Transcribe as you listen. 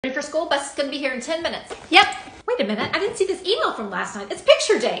Ready for school? Bus is gonna be here in 10 minutes. Yep. Wait a minute, I didn't see this email from last night. It's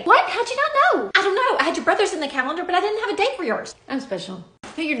picture day. What? How'd you not know? I don't know. I had your brother's in the calendar, but I didn't have a date for yours. I'm special.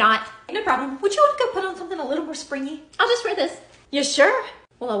 No, you're not. No problem. Would you want to go put on something a little more springy? I'll just wear this. You sure?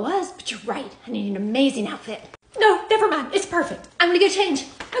 Well, I was, but you're right. I need an amazing outfit. No, never mind. It's perfect. I'm gonna go change.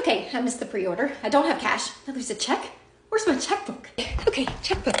 Okay, I missed the pre-order. I don't have cash. Now there's a check. Where's my checkbook? Okay,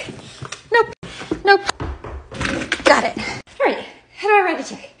 checkbook. Nope. Got it. All right, how do I write a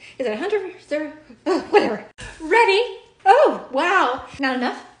check? Is it 100 or 0? Oh, whatever. Ready? Oh, wow. Not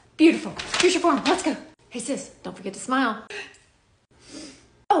enough? Beautiful. Here's your form. Let's go. Hey, sis, don't forget to smile.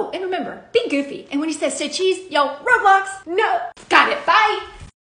 Oh, and remember, be goofy. And when he says say cheese, yell Roblox. No. Got it. Bye.